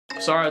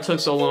Sorry it took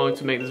so long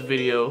to make this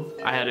video.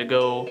 I had to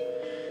go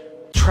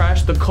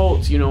trash the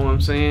Colts, you know what I'm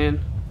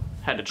saying?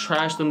 Had to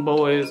trash them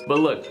boys. But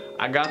look,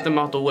 I got them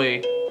out the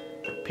way.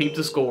 Peep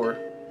the score.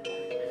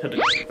 Had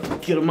to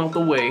get them out the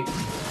way.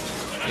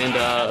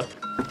 And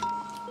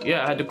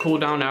yeah, I had to cool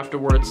down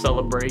afterwards,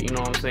 celebrate, you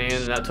know what I'm saying?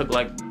 And that took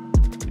like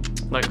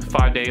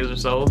 5 days or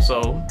so.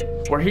 So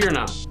we're here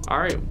now. All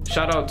right,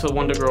 shout out to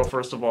Wondagurl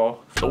first of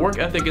all. The work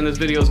ethic in this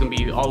video is gonna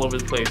be all over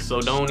the place,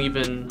 so don't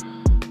even,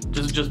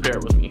 just bear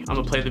with me. I'm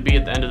gonna play the beat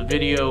at the end of the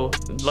video.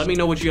 Let me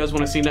know what you guys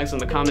wanna see next in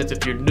the comments.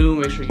 If you're new,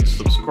 make sure you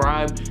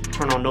subscribe,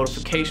 turn on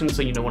notifications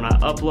so you know when I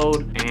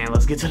upload, and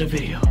let's get to the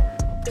video.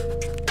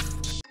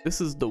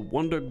 This is the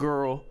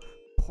Wondagurl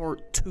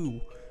part 2,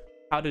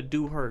 how to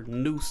do her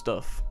new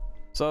stuff.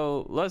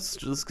 So let's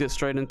just get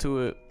straight into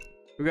it.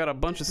 We got a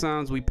bunch of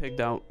sounds we picked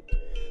out.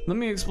 Let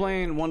me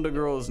explain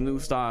Wondagurl's new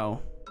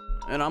style,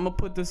 and I'm gonna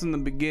put this in the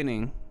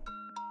beginning.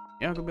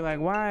 Y'all could be like,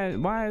 why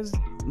does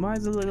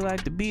it look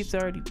like the beat's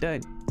already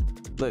done?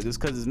 Look, it's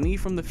because it's me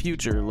from the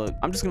future. Look,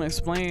 I'm just gonna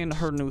explain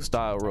her new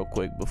style real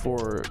quick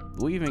before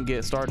we even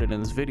get started in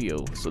this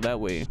video, so that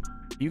way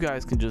you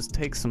guys can just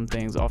take some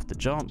things off the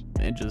jump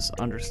and just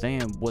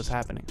understand what's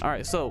happening. All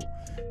right, so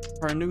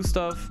her new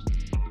stuff,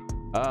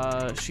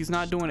 she's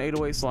not doing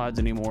 808 slides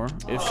anymore.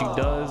 If she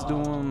does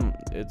do them,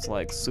 it's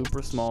like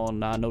super small,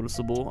 not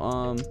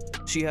noticeable.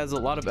 She has a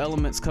lot of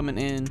elements coming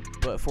in,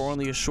 but for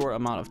only a short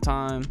amount of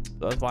time.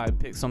 That's why I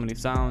picked so many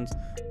sounds.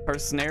 Her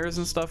snares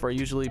and stuff are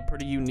usually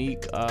pretty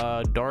unique,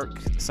 dark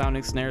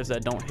sounding snares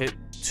that don't hit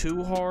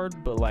too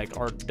hard, but like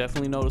are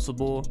definitely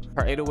noticeable.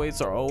 Her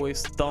 808s are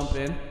always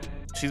thumping.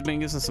 She's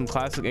been using some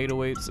classic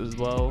 808s as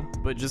well,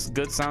 but just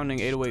good sounding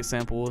 808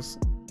 samples.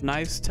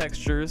 Nice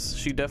textures.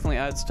 She definitely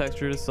adds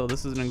textures, so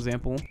this is an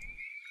example.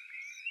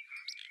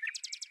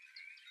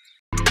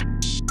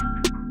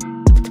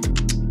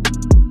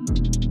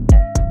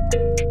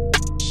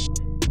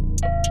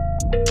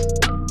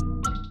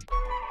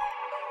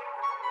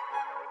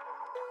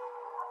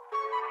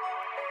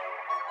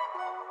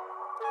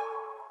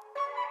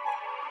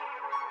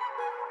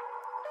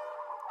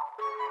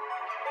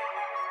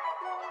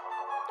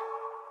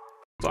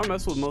 So I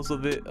messed with most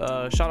of it.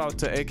 Shout out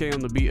to AK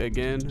on the beat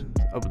again.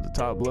 Up at the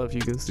top left,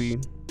 you can see.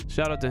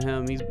 Shout out to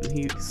him. He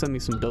sent me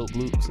some dope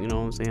loops. You know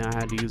what I'm saying? I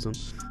had to use them.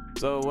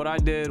 So what I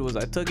did was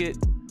I took it,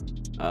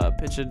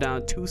 pitched it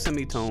down 2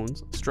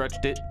 semitones,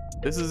 stretched it.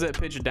 This is it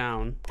pitched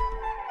down.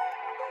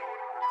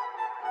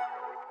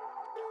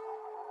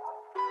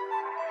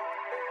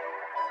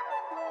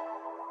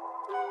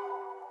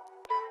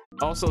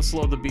 Also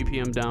slowed the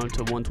BPM down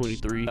to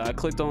 123.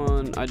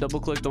 I double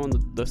clicked on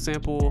the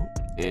sample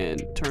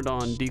and turned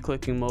on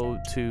declicking mode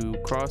to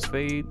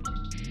crossfade,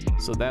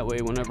 so that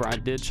way whenever I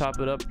did chop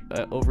it up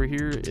over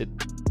here, it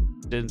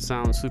didn't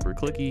sound super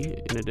clicky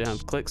and it didn't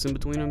have clicks in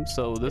between them.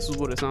 So this is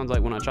what it sounds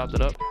like when I chopped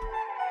it up.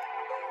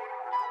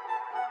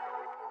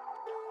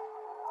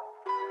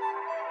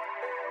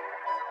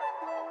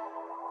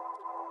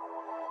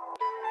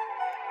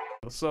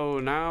 So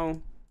now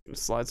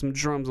slide some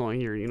drums on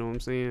here, you know what I'm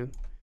saying?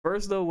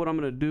 First though, what I'm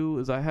gonna do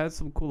is I had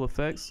some cool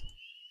effects.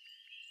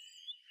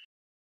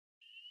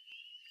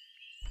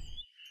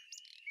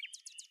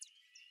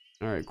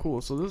 All right, cool.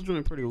 So this is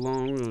doing pretty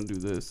long. We're gonna do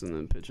this and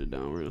then pitch it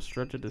down. We're gonna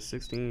stretch it to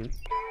 16.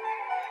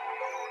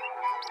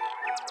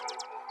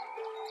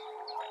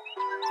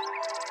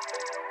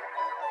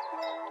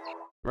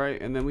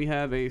 Right, and then we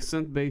have a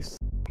synth bass.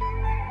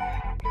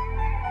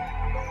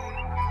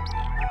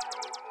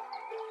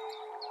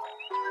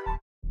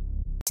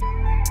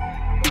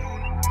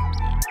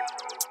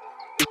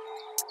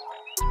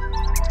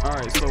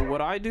 Alright, so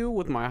what I do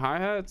with my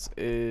hi-hats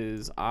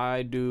is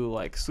I do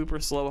like super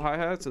slow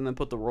hi-hats and then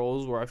put the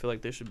rolls where I feel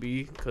like they should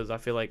be, because I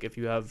feel like if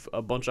you have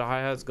a bunch of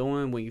hi-hats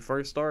going when you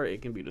first start,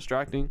 it can be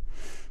distracting.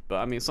 But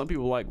I mean, some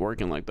people like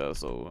working like that,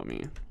 so I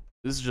mean,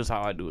 this is just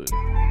how I do it.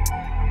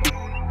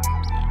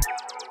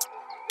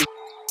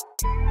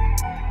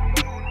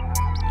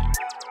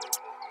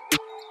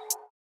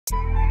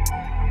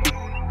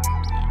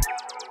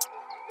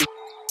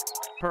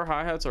 Her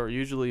hi-hats are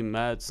usually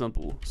mad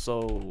simple,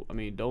 so I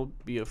mean, don't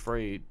be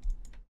afraid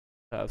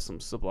to have some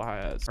simple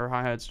hi-hats. Her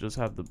hi-hats just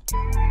have the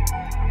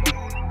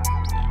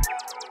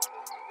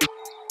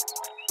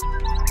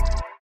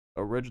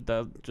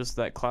original, just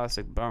that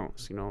classic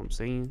bounce, you know what I'm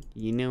saying?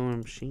 You know what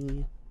I'm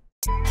saying?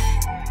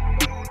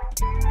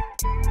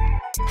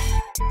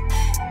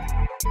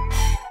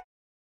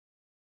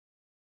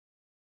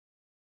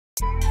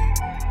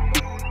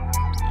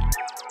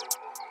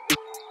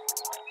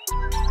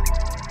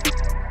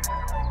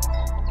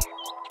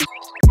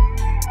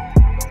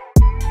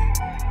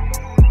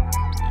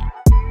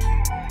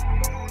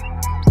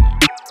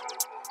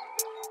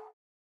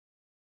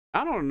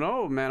 I don't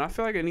know, man. I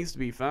feel like it needs to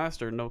be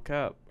faster, no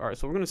cap. All right,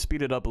 so we're gonna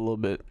speed it up a little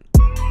bit.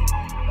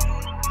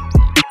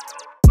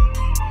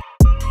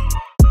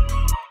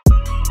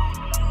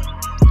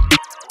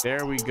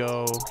 There we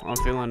go. I'm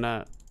feeling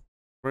that.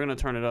 We're gonna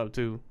turn it up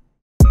too.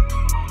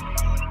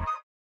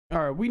 All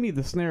right, we need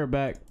the snare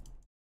back.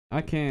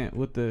 I can't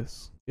with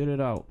this. Get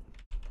it out.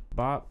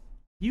 Bop,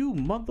 You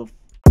mother.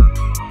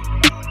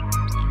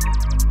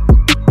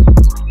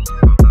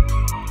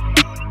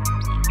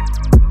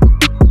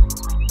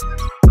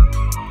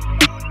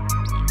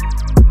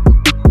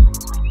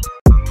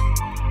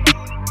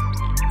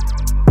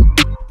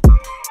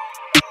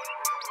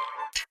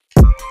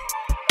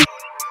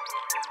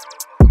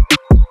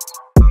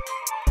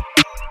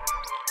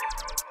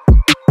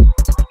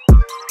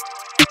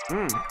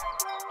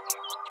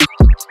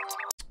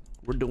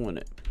 We're doing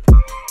it.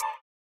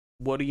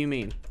 What do you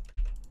mean?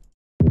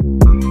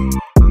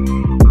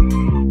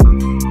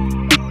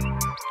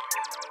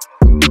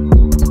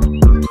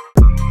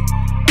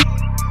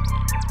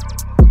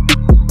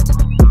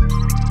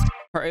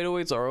 Her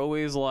 808s are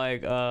always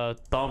like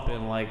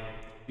thumping. Like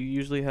she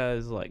usually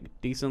has like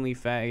decently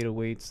fat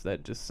 808s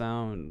that just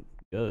sound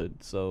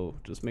good. So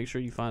just make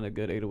sure you find a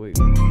good 808.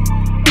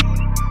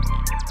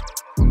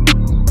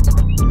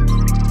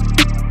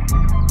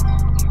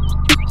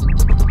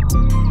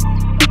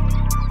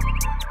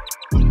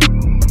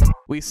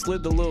 We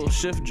slid the little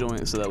shift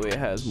joint so that way it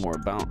has more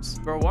bounce.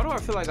 Bro, why do I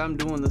feel like I'm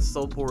doing this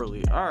so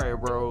poorly? All right,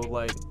 bro,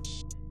 like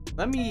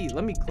let me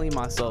clean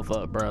myself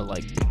up, bro.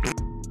 Like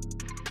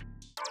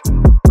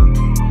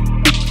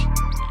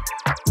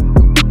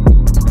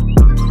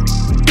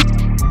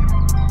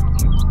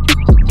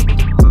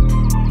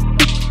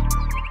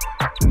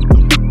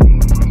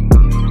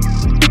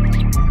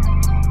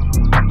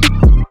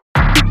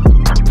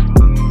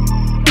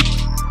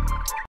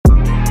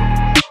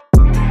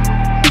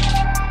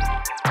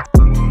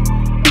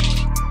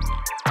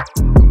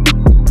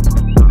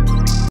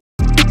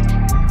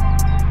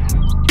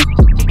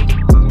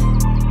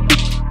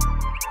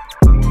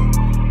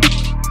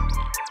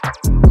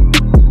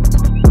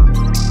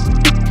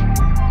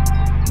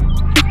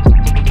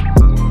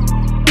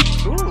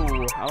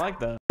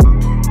that.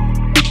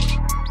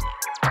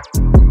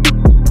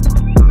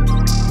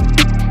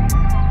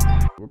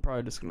 We're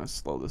probably just gonna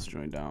slow this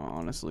joint down,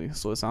 honestly,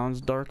 so it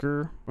sounds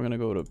darker. We're gonna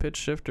go to pitch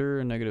shifter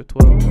and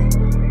 -12.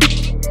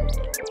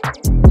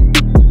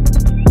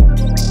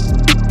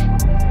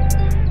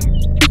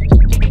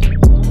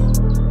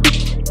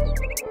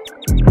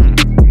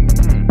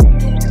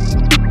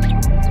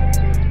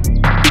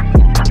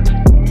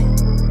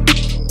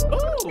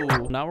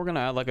 Now we're gonna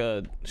add like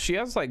she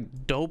has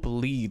like dope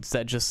leads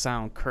that just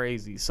sound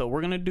crazy, so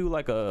we're gonna do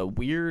like a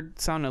weird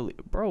sounding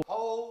bro.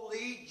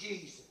 Holy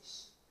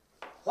Jesus,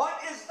 what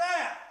is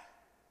that?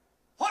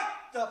 What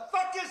the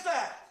fuck is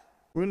that?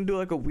 We're gonna do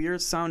like a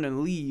weird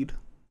sounding lead.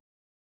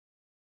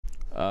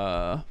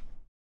 But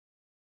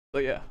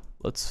yeah,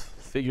 let's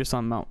figure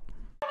something out.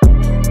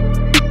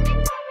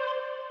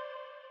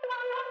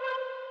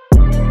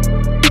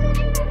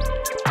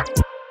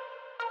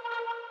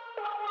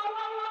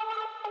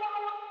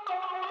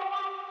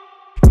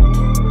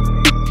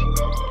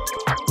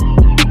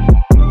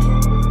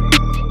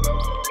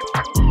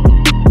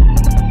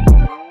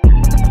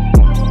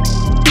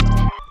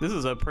 This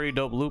is a pretty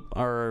dope loop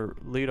or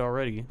lead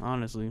already,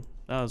 honestly.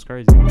 That was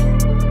crazy.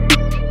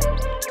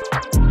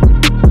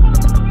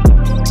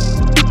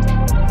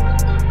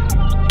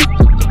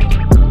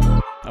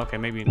 Okay,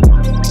 maybe.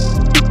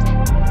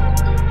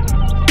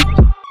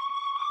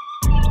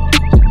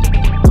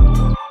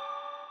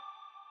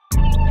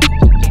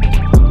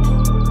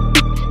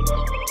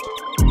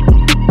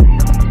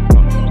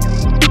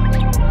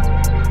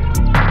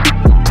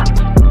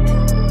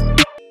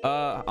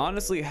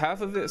 Honestly,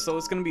 half of it, so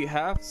it's gonna be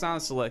half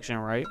sound selection,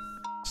 right?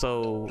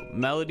 So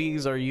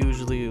melodies are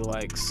usually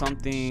like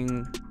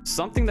something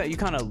that you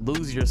kind of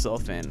lose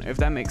yourself in, if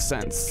that makes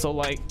sense. So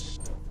like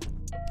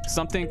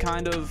something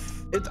kind of,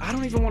 I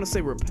don't even want to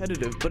say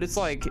repetitive, but it's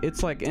like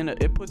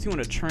it puts you in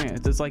a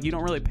trance. It's like you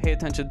don't really pay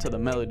attention to the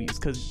melodies,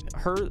 because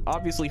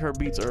obviously her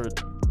beats are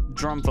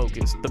drum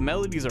focused. The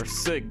melodies are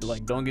sick,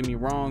 like don't get me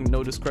wrong,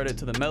 no discredit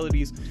to the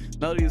melodies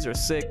are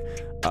sick.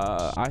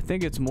 I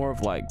think it's more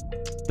of like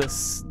the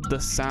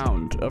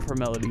sound of her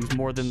melodies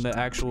more than the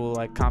actual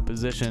like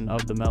composition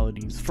of the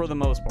melodies, for the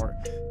most part.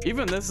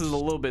 Even this is a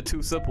little bit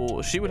too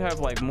simple. She would have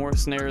like more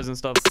snares and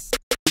stuff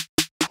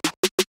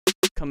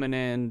coming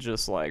in,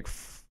 just like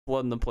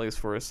flooding the place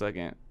for a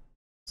second.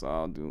 So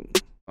I'll do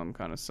some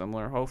kind of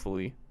similar,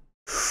 hopefully.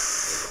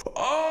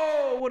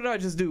 Oh, what did I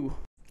just do?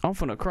 I'm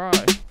finna cry.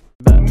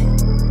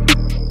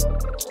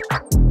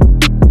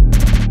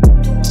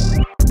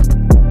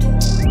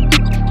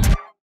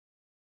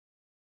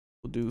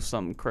 We'll do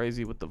something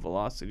crazy with the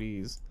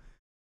velocities,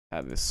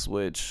 have it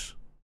switch,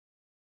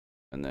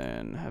 and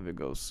then have it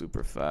go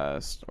super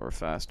fast or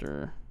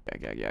faster.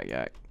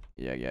 Yak.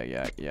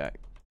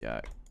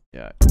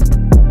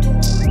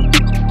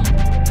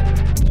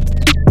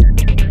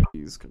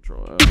 These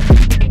control F.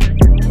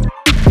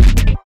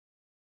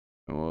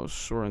 And we'll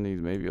shorten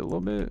these maybe a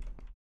little bit.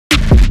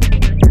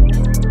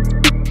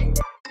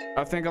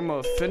 I think I'm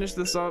gonna finish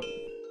this up.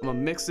 I'm gonna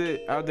mix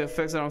it, add the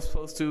effects that I'm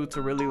supposed to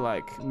really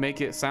like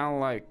make it sound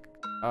like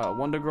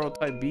Wondagurl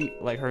type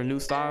beat, like her new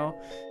style.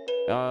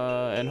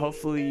 And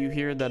hopefully you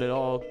hear that it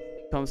all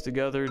comes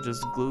together,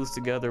 just glues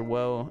together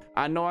well.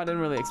 I know I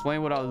didn't really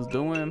explain what I was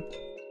doing,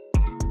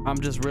 I'm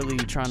just really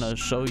trying to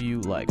show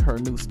you like her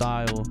new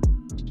style,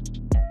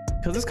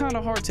 because it's kind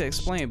of hard to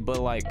explain, but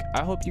like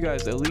I hope you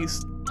guys at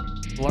least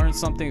learned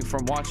something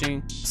from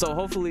watching. So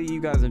hopefully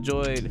you guys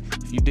enjoyed.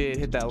 If you did,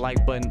 hit that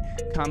like button,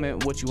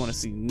 comment what you want to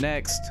see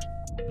next,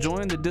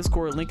 join the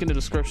Discord, link in the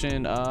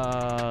description.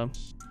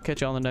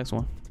 Catch y'all on the next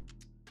one.